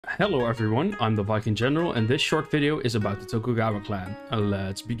Hello everyone, I'm the Viking General and this short video is about the Tokugawa clan.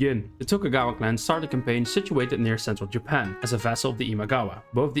 Let's begin. The Tokugawa clan started a campaign situated near central Japan as a vassal of the Imagawa.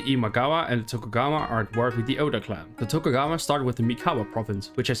 Both the Imagawa and the Tokugawa are at war with the Oda clan. The Tokugawa started with the Mikawa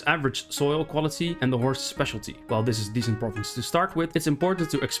province, which has average soil quality and the horse specialty. While this is a decent province to start with, it's important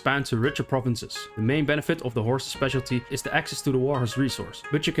to expand to richer provinces. The main benefit of the horse specialty is the access to the warhorse resource,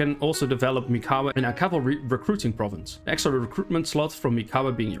 but you can also develop Mikawa in a cavalry recruiting province. The extra recruitment slot from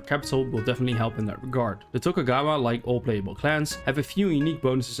Mikawa being your capital will definitely help in that regard. The Tokugawa, like all playable clans, have a few unique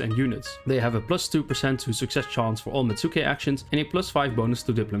bonuses and units. They have a plus 2% to success chance for all Metsuke actions and a plus 5 bonus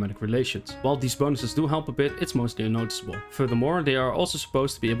to diplomatic relations. While these bonuses do help a bit, it's mostly unnoticeable. Furthermore, they are also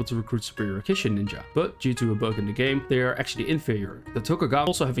supposed to be able to recruit superior Kishin ninja, but due to a bug in the game, they are actually inferior. The Tokugawa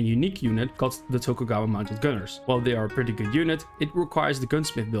also have a unique unit called the Tokugawa Mounted Gunners. While they are a pretty good unit, it requires the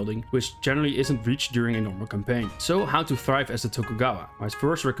gunsmith building, which generally isn't reached during a normal campaign. So how to thrive as a Tokugawa? My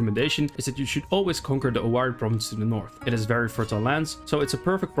first recommendation is that you should always conquer the Owari province to the north. It has very fertile lands, so it's a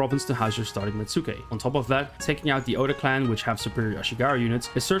perfect province to house your starting Metsuke. On top of that, taking out the Oda clan, which have superior Ashigaru units,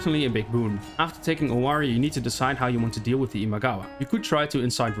 is certainly a big boon. After taking Owari, you need to decide how you want to deal with the Imagawa. You could try to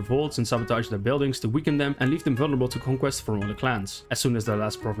incite revolts and sabotage their buildings to weaken them and leave them vulnerable to conquest from other clans. As soon as the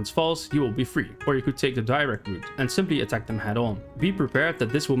last province falls, you will be free. Or you could take the direct route and simply attack them head on. Be prepared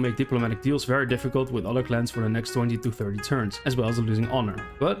that this will make diplomatic deals very difficult with other clans for the next 20 to 30 turns, as well as losing honor.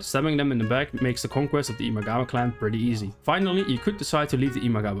 But stabbing them in the back makes the conquest of the Imagawa clan pretty easy. Finally, you could decide to leave the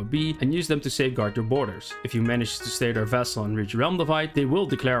Imagawa be and use them to safeguard your borders. If you manage to stay their vassal and reach realm divide, they will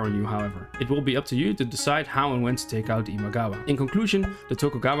declare on you, however. It will be up to you to decide how and when to take out the Imagawa. In conclusion, the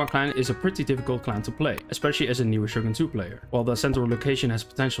Tokugawa clan is a pretty difficult clan to play, especially as a newer Shogun 2 player. While the central location has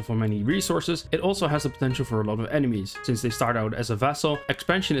potential for many resources, it also has the potential for a lot of enemies. Since they start out as a vassal,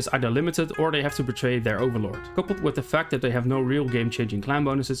 expansion is either limited or they have to betray their overlord. Coupled with the fact that they have no real game-changing clan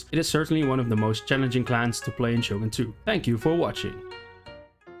bonuses, it is certainly one of the most challenging clans to play in Shogun 2. Thank you for watching.